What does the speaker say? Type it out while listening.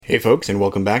Hey folks, and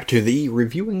welcome back to the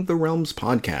Reviewing the Realms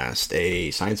podcast,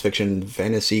 a science fiction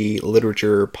fantasy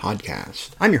literature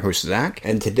podcast. I'm your host, Zach,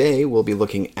 and today we'll be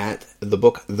looking at the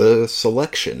book The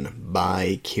Selection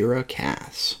by Kiera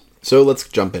Cass. So let's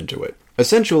jump into it.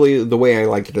 Essentially, the way I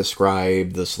like to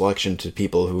describe The Selection to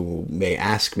people who may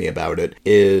ask me about it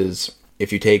is,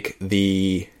 if you take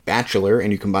The Bachelor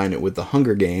and you combine it with The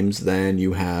Hunger Games, then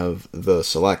you have The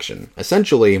Selection.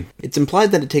 Essentially, it's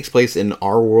implied that it takes place in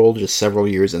our world just several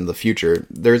years in the future.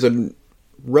 There's a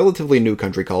relatively new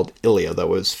country called Ilia that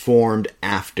was formed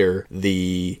after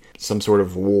some sort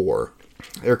of war.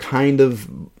 They're kind of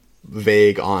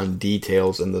vague on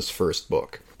details in this first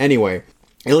book. Anyway,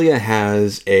 Ilia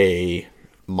has a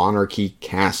monarchy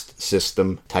caste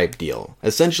system type deal.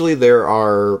 Essentially, there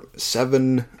are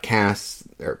 8 castes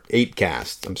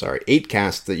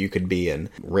that you could be in,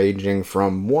 ranging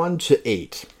from 1 to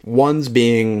 8. 1's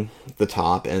being the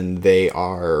top, and they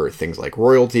are things like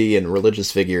royalty and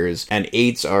religious figures, and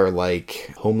 8's are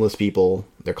like homeless people.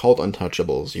 They're called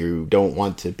untouchables. You don't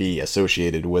want to be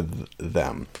associated with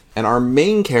them. And our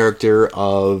main character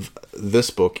of this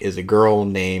book is a girl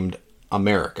named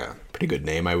America. Pretty good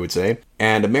name, I would say.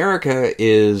 And America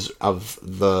is of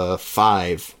the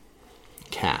 5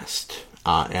 caste,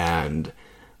 and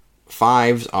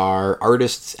 5s are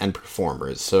artists and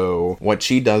performers. So what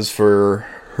she does for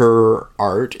her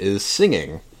art is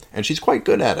singing, and she's quite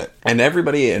good at it. And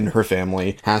everybody in her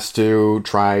family has to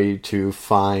try to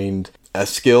find a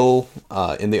skill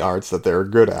in the arts that they're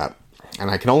good at. And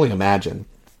I can only imagine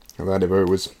that if it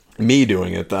was me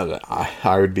doing it, that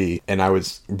I would be, and I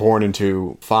was born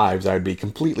into 5s, I'd be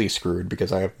completely screwed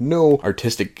because I have no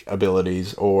artistic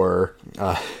abilities or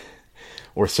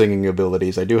singing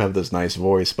abilities. I do have this nice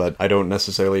voice, but I don't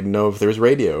necessarily know if there's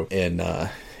radio in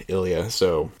Ilia.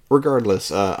 So regardless,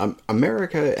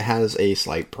 America has a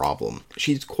slight problem.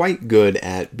 She's quite good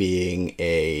at being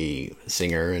a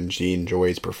singer and she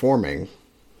enjoys performing,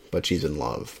 but she's in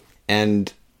love.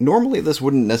 And normally this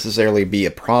wouldn't necessarily be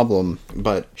a problem,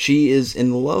 but she is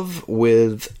in love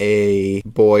with a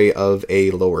boy of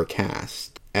a lower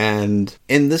caste. And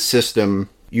in this system,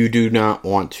 you do not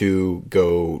want to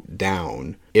go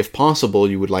down. If possible,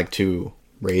 you would like to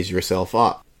raise yourself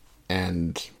up.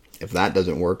 And if that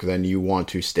doesn't work, then you want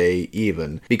to stay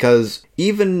even. Because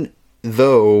even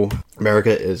though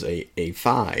America is a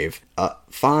 5,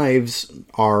 5s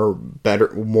are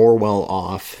more well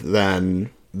off than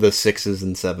the 6s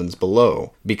and 7s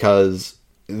below. Because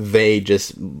they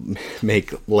just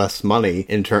make less money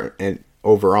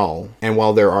overall. And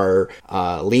while there are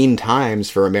lean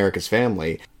times for America's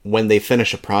family, when they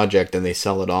finish a project and they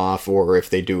sell it off, or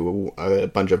if they do a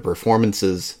bunch of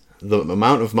performances, the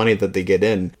amount of money that they get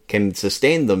in can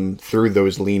sustain them through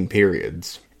those lean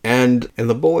periods. And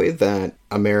the boy that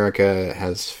America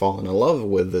has fallen in love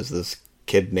with is this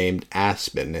kid named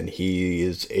Aspen, and he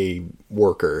is a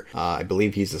worker. I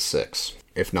believe he's a 6.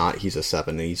 If not, he's a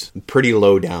 7. He's pretty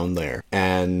low down there.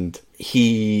 And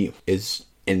he is,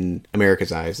 in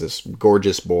America's eyes, this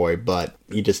gorgeous boy, but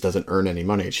he just doesn't earn any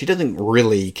money. She doesn't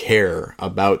really care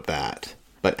about that.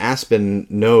 But Aspen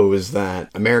knows that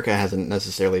America hasn't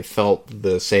necessarily felt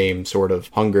the same sort of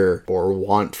hunger or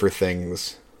want for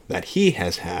things that he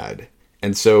has had.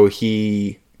 And so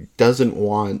he doesn't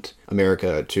want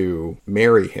America to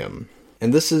marry him.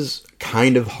 And this is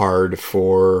kind of hard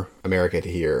for America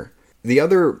to hear. The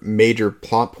other major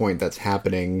plot point that's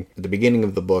happening at the beginning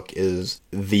of the book is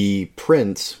the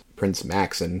Prince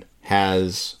Maxon,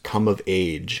 has come of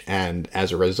age, and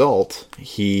as a result,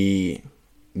 he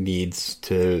needs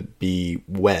to be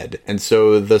wed. And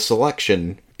so the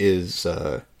selection is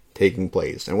taking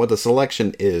place. And what the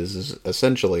selection is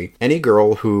essentially any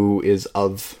girl who is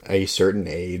of a certain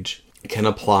age can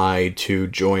apply to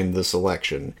join the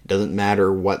selection. It doesn't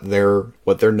matter what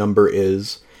their number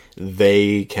is.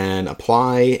 They can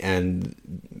apply and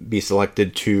be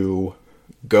selected to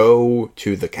go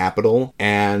to the capital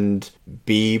and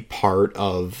be part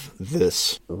of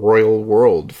this royal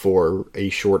world for a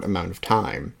short amount of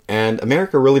time. And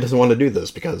America really doesn't want to do this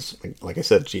because, like I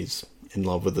said, she's in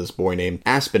love with this boy named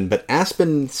Aspen. But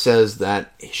Aspen says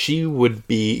that she would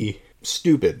be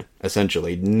stupid,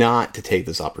 essentially, not to take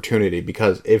this opportunity,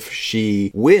 because if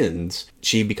she wins,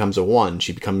 she becomes a 1.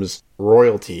 She becomes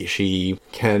royalty. She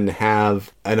can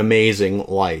have an amazing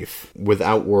life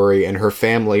without worry, and her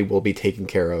family will be taken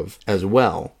care of as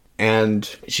well. And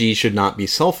she should not be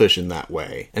selfish in that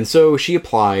way. And so she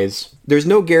applies. There's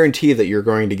no guarantee that you're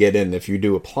going to get in if you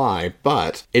do apply,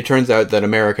 but it turns out that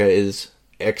America is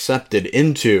accepted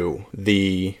into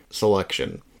the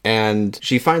selection. And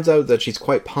she finds out that she's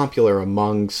quite popular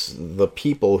amongst the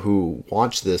people who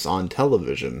watch this on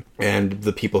television and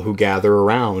the people who gather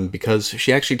around, because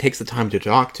she actually takes the time to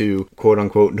talk to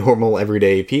quote-unquote normal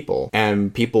everyday people,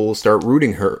 and people start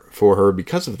rooting for her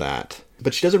because of that.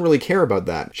 But she doesn't really care about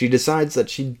that. She decides that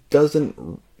she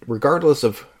doesn't, regardless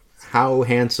of how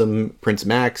handsome Prince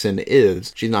Maxon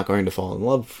is, she's not going to fall in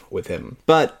love with him.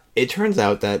 But it turns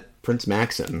out that Prince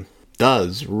Maxon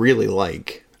does really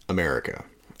like America,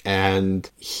 and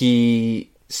he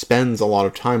spends a lot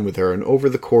of time with her, and over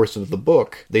the course of the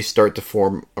book, they start to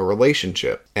form a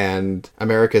relationship, and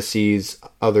America sees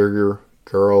other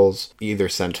girls either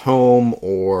sent home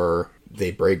or they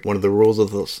break one of the rules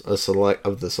of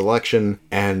the selection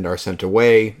and are sent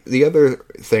away. The other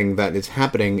thing that is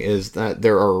happening is that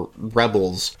there are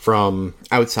rebels from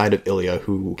outside of Ilia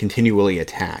who continually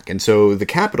attack. And so the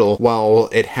capital, while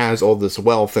it has all this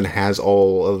wealth and has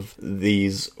all of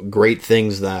these great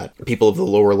things that people of the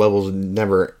lower levels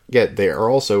never get, they are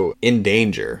also in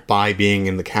danger by being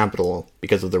in the capital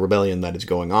because of the rebellion that is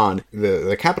going on.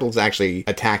 The capital is actually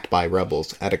attacked by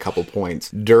rebels at a couple points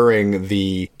during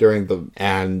the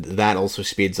and that also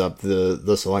speeds up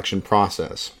the selection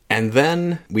process. And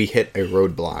then we hit a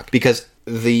roadblock because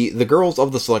the girls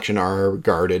of the selection are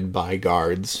guarded by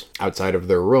guards outside of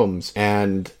their rooms,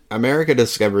 and America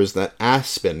discovers that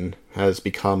Aspen has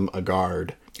become a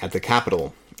guard at the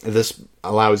capital. This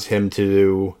allows him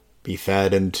to be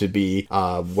fed and to be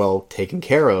well taken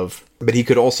care of, but he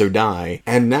could also die.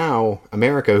 And now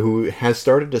America, who has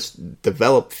started to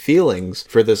develop feelings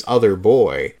for this other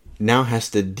boy, now has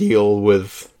to deal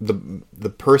with the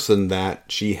person that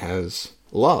she has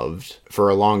loved for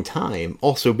a long time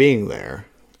also being there.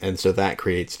 And so that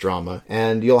creates drama.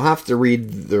 And you'll have to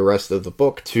read the rest of the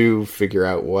book to figure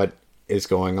out what is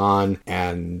going on,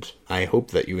 and I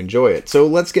hope that you enjoy it. So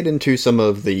let's get into some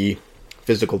of the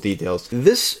physical details.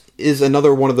 This is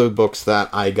another one of the books that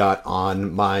I got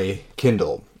on my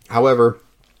Kindle. However,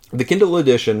 the Kindle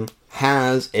edition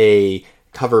has a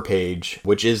cover page,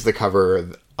 which is the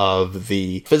cover of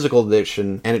the physical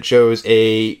edition, and it shows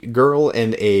a girl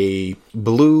in a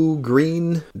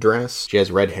blue-green dress. She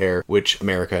has red hair, which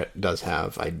America does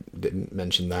have. I didn't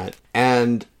mention that.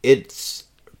 And it's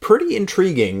pretty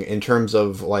intriguing in terms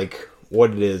of, like,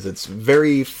 what it is. It's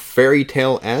very fairy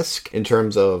tale-esque in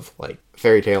terms of, like,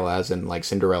 fairy tale as in, like,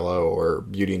 Cinderella or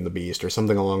Beauty and the Beast or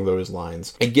something along those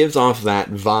lines. It gives off that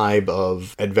vibe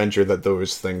of adventure that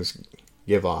those things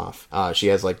give off. She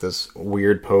has, like, this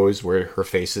weird pose where her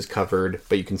face is covered,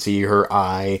 but you can see her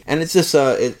eye. And it's just,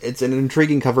 it's an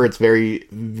intriguing cover. It's very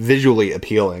visually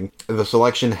appealing. The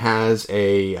selection has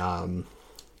a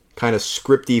kind of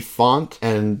scripty font,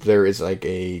 and there is, like,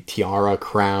 a tiara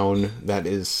crown that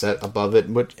is set above it,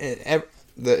 which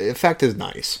the effect is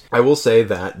nice. I will say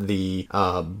that the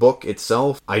book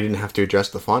itself, I didn't have to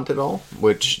adjust the font at all,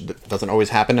 which doesn't always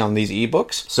happen on these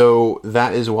ebooks, so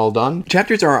that is well done.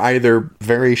 Chapters are either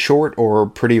very short or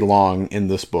pretty long in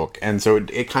this book, and so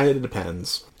it kind of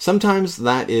depends. Sometimes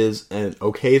that is an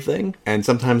okay thing, and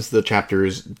sometimes the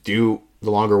chapters the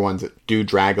longer ones do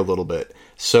drag a little bit.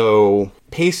 So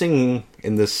pacing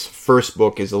in this first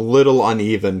book is a little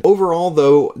uneven. Overall,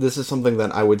 though, this is something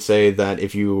that I would say that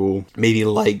if you maybe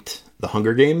liked The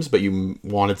Hunger Games, but you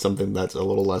wanted something that's a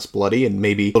little less bloody and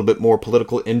maybe a little bit more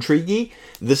political intrigue-y,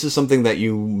 this is something that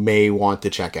you may want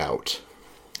to check out.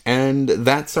 And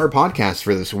that's our podcast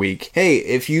for this week. Hey,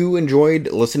 if you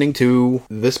enjoyed listening to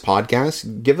this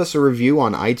podcast, give us a review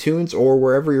on iTunes or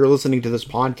wherever you're listening to this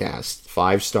podcast.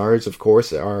 5 stars, of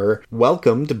course, are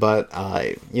welcomed, but,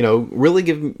 really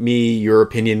give me your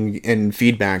opinion and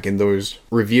feedback in those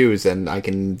reviews, and I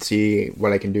can see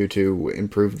what I can do to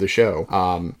improve the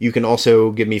show. You can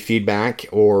also give me feedback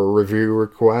or review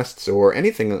requests or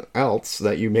anything else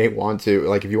that you may want to,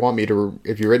 like if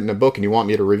you've written a book and you want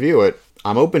me to review it,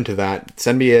 I'm open to that.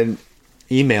 Send me an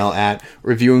email at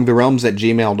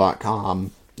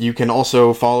reviewingtherealms@gmail.com. You can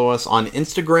also follow us on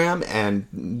Instagram and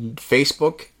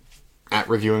Facebook at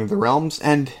Reviewing the Realms.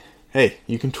 And, hey,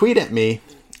 you can tweet at me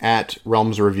at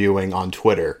Realms Reviewing on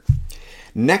Twitter.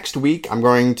 Next week, I'm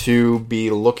going to be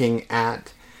looking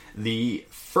at the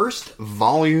first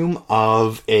volume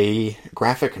of a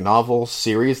graphic novel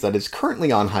series that is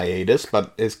currently on hiatus,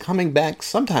 but is coming back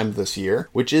sometime this year,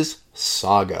 which is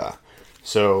Saga.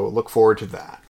 So look forward to that.